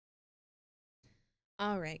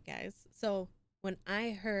All right, guys. So when I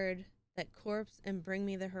heard that Corpse and Bring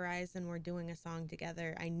Me the Horizon were doing a song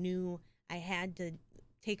together, I knew I had to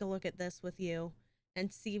take a look at this with you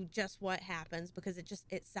and see just what happens, because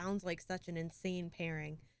it sounds like such an insane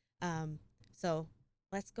pairing. So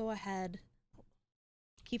let's go ahead.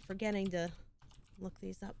 Keep forgetting to look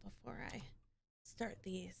these up before I start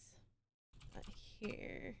these.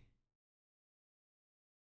 Here.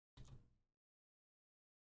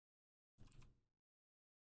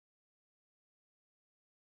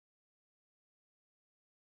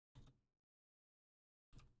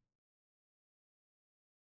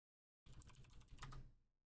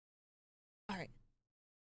 All right.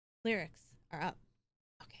 Lyrics are up.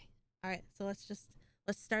 Okay. All right. So let's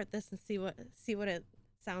start this and see what it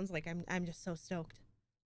sounds like. I'm just so stoked.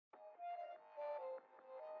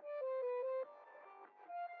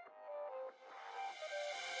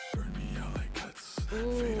 Burn me out like cuts.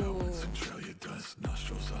 Fade out with Centralia dust.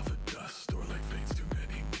 Nostrils off of dust. Or like veins too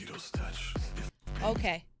many needles touch.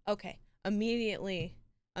 Okay. Immediately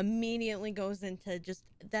goes into just,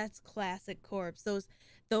 that's classic Corpse.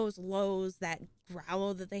 Those lows, that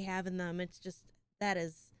growl that they have in them. It's just, that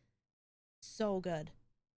is so good.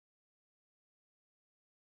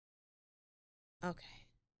 Okay.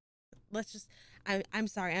 Let's just, I'm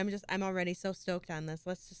sorry. I'm already so stoked on this.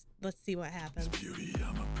 Let's see what happens. Beauty,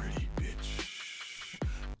 I'm a pretty bitch.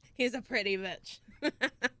 He's a pretty bitch. Got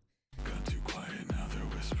too quiet, now they're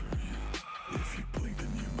whispering. If you blink,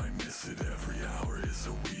 then you might miss it. Every hour is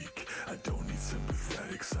a week. I don't need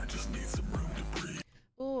sympathetics, I just need some room to breathe.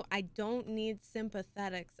 Oh, I don't need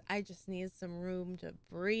sympathetics. I just need some room to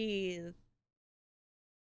breathe.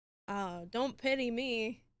 Oh, don't pity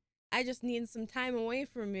me. I just need some time away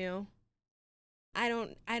from you. I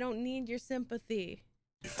don't need your sympathy.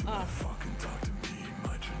 Oh. Fucking talk to me,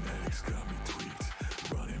 my genetics got me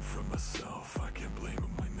tweaked. Running from myself, I can't blame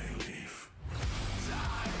them when they leave.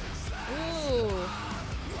 Ooh.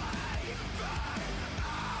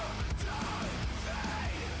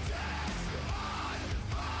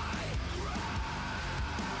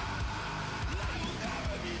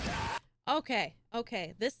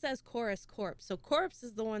 Okay. This says chorus Corpse. So Corpse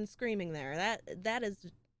is the one screaming there. That is,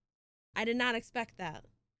 I did not expect that.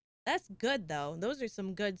 That's good though. Those are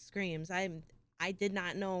some good screams. I did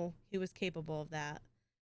not know he was capable of that.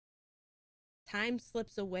 Time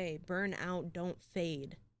slips away, burn out, don't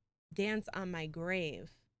fade. Dance on my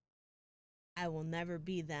grave. I will never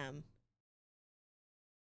be them.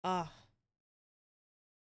 Oh.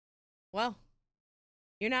 Well,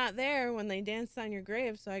 you're not there when they danced on your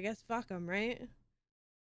grave, so I guess fuck them, right?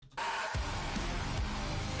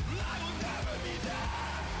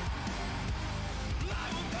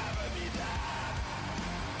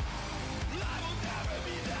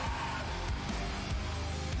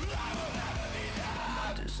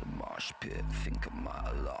 Pit, think I might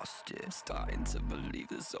have lost it. I'm starting to believe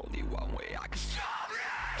there's only one way I can stop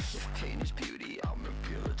this. If pain is beauty, I'm a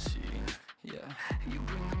guillotine. Yeah, you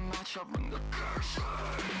bring the match, I bring the curse.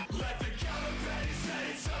 Let the counterfeit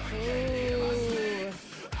say something.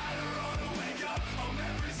 I don't wanna wake up. Oh,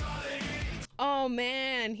 memories all they need. Oh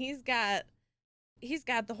man, he's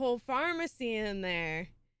got the whole pharmacy in there.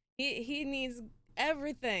 He needs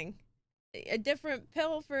everything. A different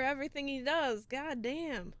pill for everything he does. God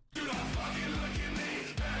damn. Do not fucking look at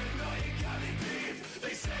me. Paranoid, got me peeved.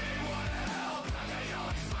 They say they wanna help, but they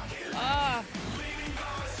always fucking leaving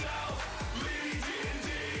by myself, leaving D&D,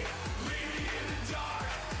 leaving in the dark,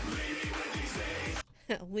 leaving with these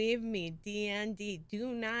things. Leave me, D&D. Do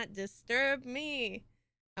not disturb me.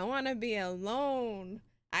 I want to be alone.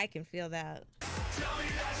 I can feel that. Tell me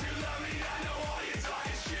that you love me. I know all you're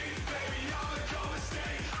talking shit. Baby, I'm a go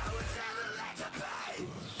mistake. I would never like to play.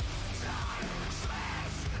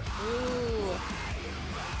 Ooh.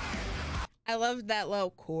 I love that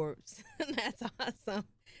low Corpse. That's awesome.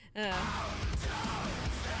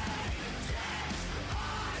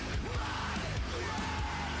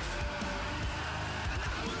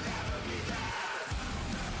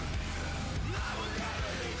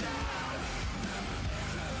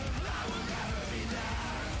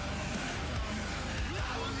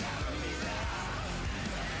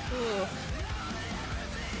 Ooh.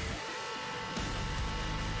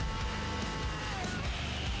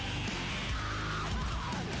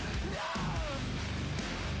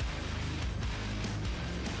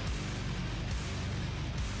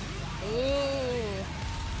 Ooh.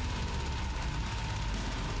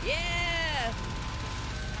 Yeah.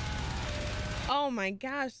 Oh my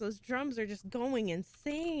gosh, those drums are just going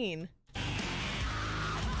insane.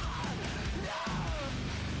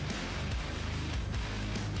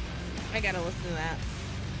 I gotta listen to that.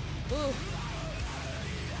 Ooh.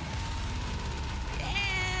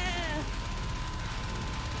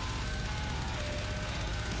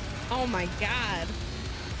 Oh my God.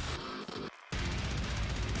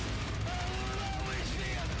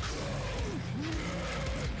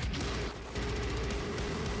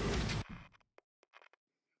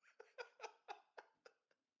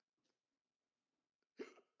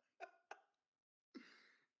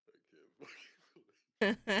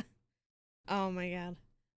 Oh my God.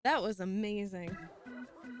 That was amazing.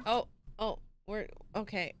 Oh, oh, we're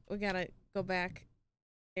okay. We gotta go back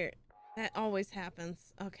here. That always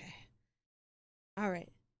happens. Okay. All right.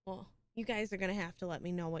 Well, you guys are gonna have to let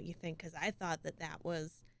me know what you think, because I thought that that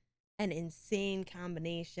was an insane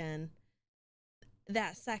combination.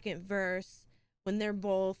 That second verse, when they're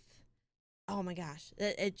both, oh my gosh,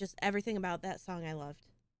 it just, everything about that song I loved.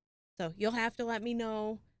 So you'll have to let me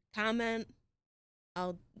know. Comment.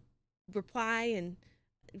 I'll reply, and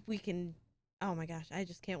we can. Oh my gosh, I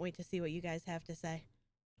just can't wait to see what you guys have to say.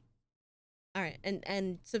 All right,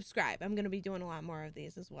 and subscribe. I'm gonna be doing a lot more of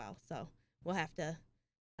these as well, so we'll have to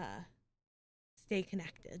uh stay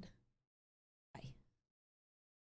connected.